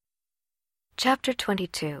Chapter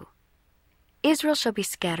 22. Israel shall be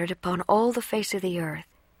scattered upon all the face of the earth.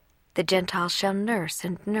 The Gentiles shall nurse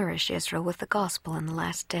and nourish Israel with the gospel in the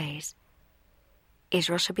last days.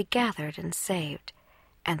 Israel shall be gathered and saved,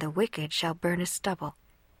 and the wicked shall burn as stubble.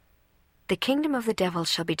 The kingdom of the devil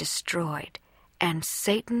shall be destroyed, and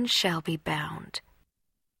Satan shall be bound.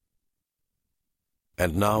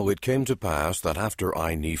 And now it came to pass that after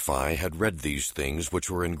I, Nephi, had read these things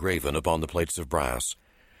which were engraven upon the plates of brass,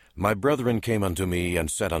 my brethren came unto me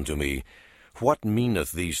and said unto me, What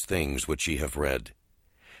meaneth these things which ye have read?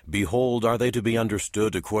 Behold, are they to be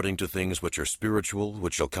understood according to things which are spiritual,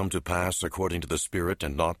 which shall come to pass according to the Spirit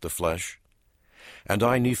and not the flesh? And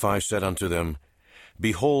I, Nephi, said unto them,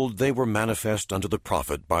 Behold, they were manifest unto the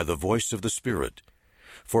prophet by the voice of the Spirit.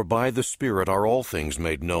 For by the Spirit are all things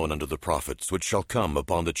made known unto the prophets, which shall come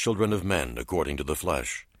upon the children of men according to the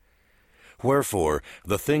flesh. Wherefore,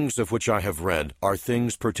 the things of which I have read are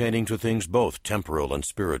things pertaining to things both temporal and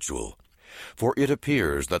spiritual. For it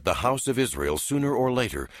appears that the house of Israel sooner or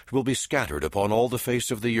later will be scattered upon all the face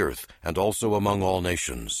of the earth, and also among all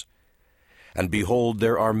nations. And behold,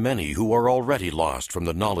 there are many who are already lost from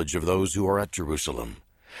the knowledge of those who are at Jerusalem.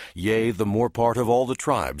 Yea, the more part of all the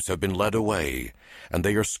tribes have been led away, and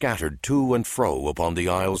they are scattered to and fro upon the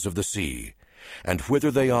isles of the sea. And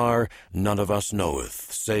whither they are, none of us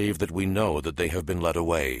knoweth, save that we know that they have been led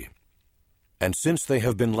away. And since they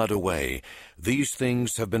have been led away, these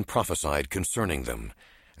things have been prophesied concerning them,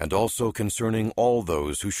 and also concerning all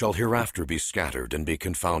those who shall hereafter be scattered and be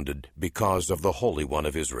confounded, because of the Holy One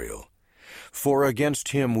of Israel. For against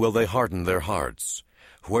him will they harden their hearts.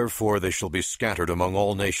 Wherefore they shall be scattered among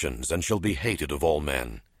all nations, and shall be hated of all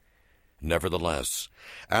men. Nevertheless,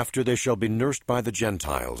 after they shall be nursed by the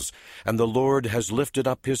Gentiles, and the Lord has lifted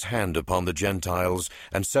up his hand upon the Gentiles,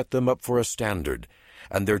 and set them up for a standard,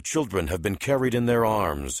 and their children have been carried in their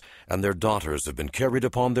arms, and their daughters have been carried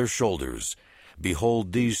upon their shoulders.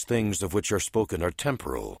 Behold, these things of which are spoken are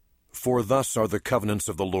temporal. For thus are the covenants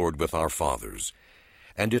of the Lord with our fathers.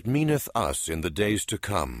 And it meaneth us in the days to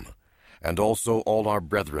come, and also all our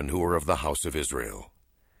brethren who are of the house of Israel.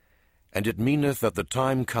 And it meaneth that the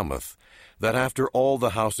time cometh, that after all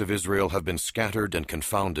the house of Israel have been scattered and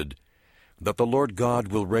confounded, that the Lord God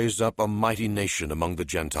will raise up a mighty nation among the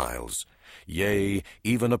Gentiles, yea,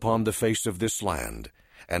 even upon the face of this land,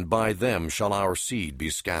 and by them shall our seed be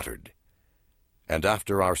scattered. And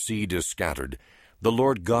after our seed is scattered, the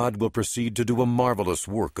Lord God will proceed to do a marvelous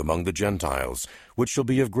work among the Gentiles, which shall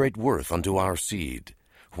be of great worth unto our seed.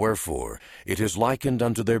 Wherefore it is likened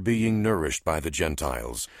unto their being nourished by the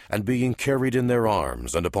Gentiles, and being carried in their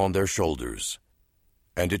arms and upon their shoulders.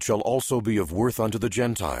 And it shall also be of worth unto the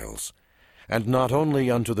Gentiles, and not only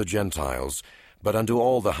unto the Gentiles, but unto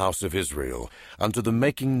all the house of Israel, unto the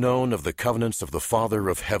making known of the covenants of the Father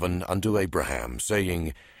of heaven unto Abraham,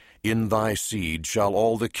 saying, In thy seed shall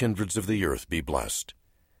all the kindreds of the earth be blessed.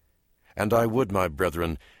 And I would, my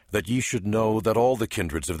brethren, that ye should know that all the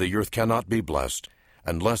kindreds of the earth cannot be blessed,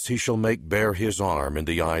 unless he shall make bare his arm in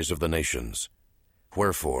the eyes of the nations.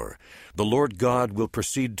 Wherefore, the Lord God will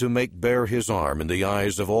proceed to make bare his arm in the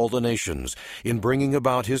eyes of all the nations, in bringing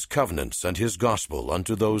about his covenants and his gospel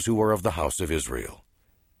unto those who are of the house of Israel.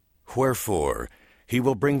 Wherefore, he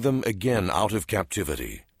will bring them again out of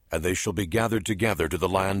captivity, and they shall be gathered together to the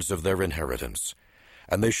lands of their inheritance.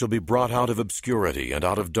 And they shall be brought out of obscurity and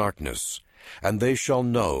out of darkness, and they shall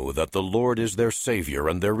know that the Lord is their Savior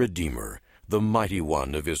and their Redeemer, the mighty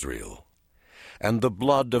one of Israel. And the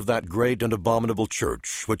blood of that great and abominable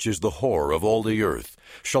church, which is the whore of all the earth,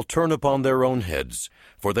 shall turn upon their own heads,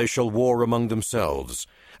 for they shall war among themselves,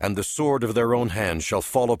 and the sword of their own hand shall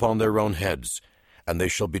fall upon their own heads, and they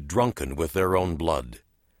shall be drunken with their own blood.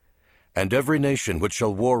 And every nation which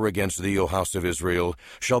shall war against thee, O house of Israel,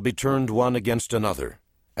 shall be turned one against another,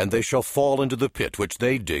 and they shall fall into the pit which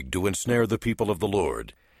they dig to ensnare the people of the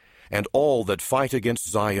Lord. And all that fight against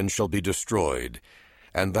Zion shall be destroyed.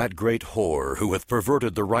 And that great whore, who hath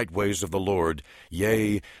perverted the right ways of the Lord,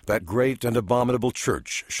 yea, that great and abominable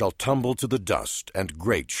church, shall tumble to the dust, and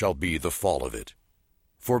great shall be the fall of it.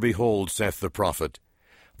 For behold, saith the prophet,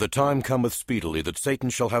 the time cometh speedily that Satan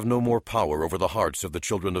shall have no more power over the hearts of the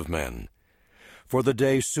children of men. For the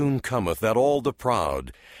day soon cometh that all the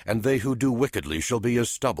proud, and they who do wickedly, shall be as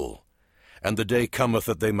stubble, and the day cometh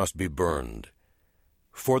that they must be burned.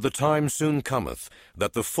 For the time soon cometh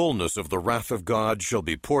that the fullness of the wrath of God shall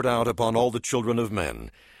be poured out upon all the children of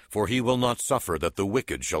men, for he will not suffer that the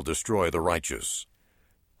wicked shall destroy the righteous.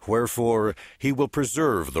 Wherefore he will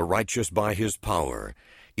preserve the righteous by his power,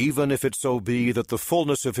 even if it so be that the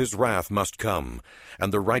fullness of his wrath must come,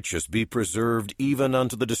 and the righteous be preserved even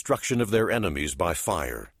unto the destruction of their enemies by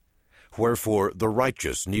fire. Wherefore the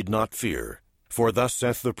righteous need not fear. For thus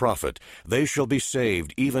saith the prophet, They shall be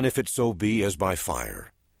saved, even if it so be as by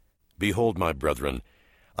fire. Behold, my brethren,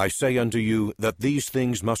 I say unto you that these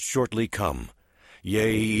things must shortly come.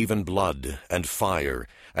 Yea, even blood, and fire,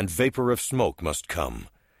 and vapor of smoke must come.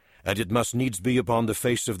 And it must needs be upon the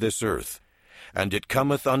face of this earth. And it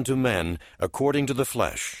cometh unto men according to the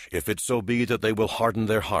flesh, if it so be that they will harden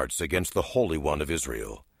their hearts against the Holy One of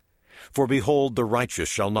Israel. For behold, the righteous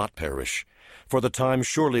shall not perish. For the time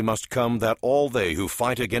surely must come that all they who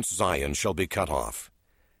fight against Zion shall be cut off.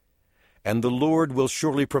 And the Lord will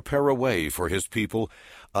surely prepare a way for his people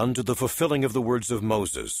unto the fulfilling of the words of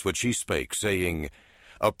Moses, which he spake, saying,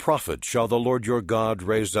 A prophet shall the Lord your God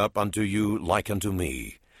raise up unto you like unto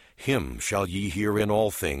me. Him shall ye hear in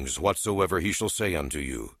all things whatsoever he shall say unto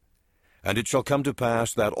you. And it shall come to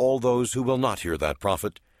pass that all those who will not hear that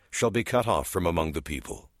prophet shall be cut off from among the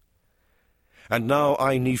people. And now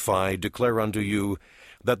I, Nephi, declare unto you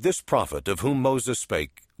that this prophet of whom Moses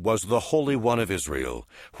spake was the Holy One of Israel,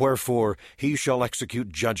 wherefore he shall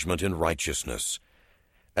execute judgment in righteousness.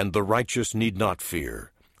 And the righteous need not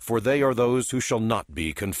fear, for they are those who shall not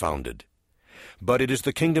be confounded. But it is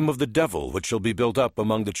the kingdom of the devil which shall be built up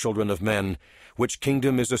among the children of men, which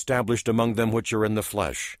kingdom is established among them which are in the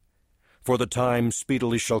flesh. For the time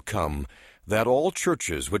speedily shall come, that all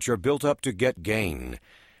churches which are built up to get gain,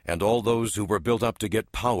 and all those who were built up to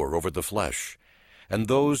get power over the flesh, and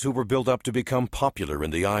those who were built up to become popular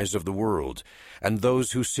in the eyes of the world, and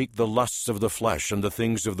those who seek the lusts of the flesh and the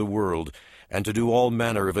things of the world, and to do all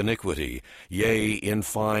manner of iniquity, yea, in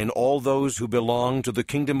fine, all those who belong to the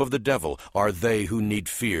kingdom of the devil are they who need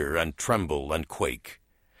fear and tremble and quake.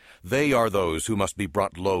 They are those who must be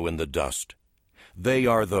brought low in the dust. They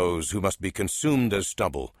are those who must be consumed as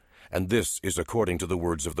stubble, and this is according to the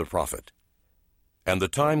words of the prophet. And the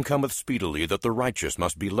time cometh speedily that the righteous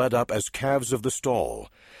must be led up as calves of the stall,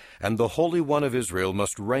 and the Holy One of Israel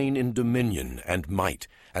must reign in dominion and might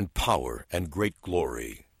and power and great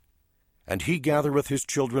glory. And he gathereth his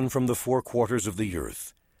children from the four quarters of the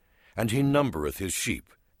earth, and he numbereth his sheep,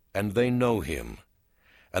 and they know him.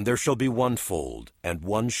 And there shall be one fold and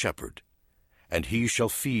one shepherd, and he shall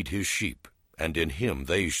feed his sheep, and in him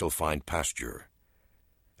they shall find pasture.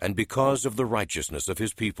 And because of the righteousness of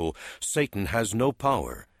his people, Satan has no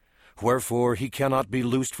power. Wherefore he cannot be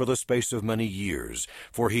loosed for the space of many years,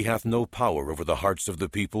 for he hath no power over the hearts of the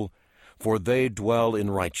people, for they dwell in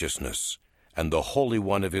righteousness, and the Holy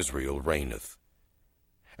One of Israel reigneth.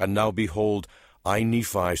 And now behold, I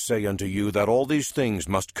Nephi say unto you that all these things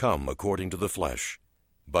must come according to the flesh.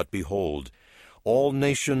 But behold, all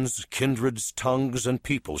nations, kindreds, tongues, and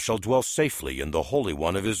people shall dwell safely in the Holy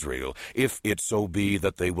One of Israel, if it so be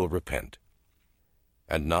that they will repent.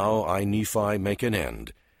 And now I, Nephi, make an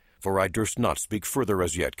end, for I durst not speak further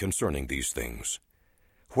as yet concerning these things.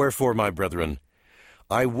 Wherefore, my brethren,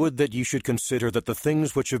 I would that ye should consider that the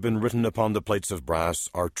things which have been written upon the plates of brass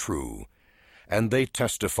are true, and they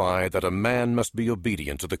testify that a man must be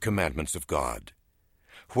obedient to the commandments of God.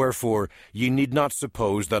 Wherefore ye need not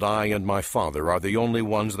suppose that I and my Father are the only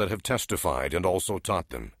ones that have testified and also taught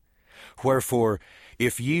them. Wherefore,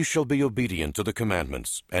 if ye shall be obedient to the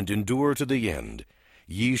commandments, and endure to the end,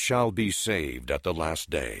 ye shall be saved at the last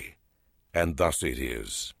day. And thus it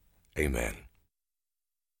is. Amen.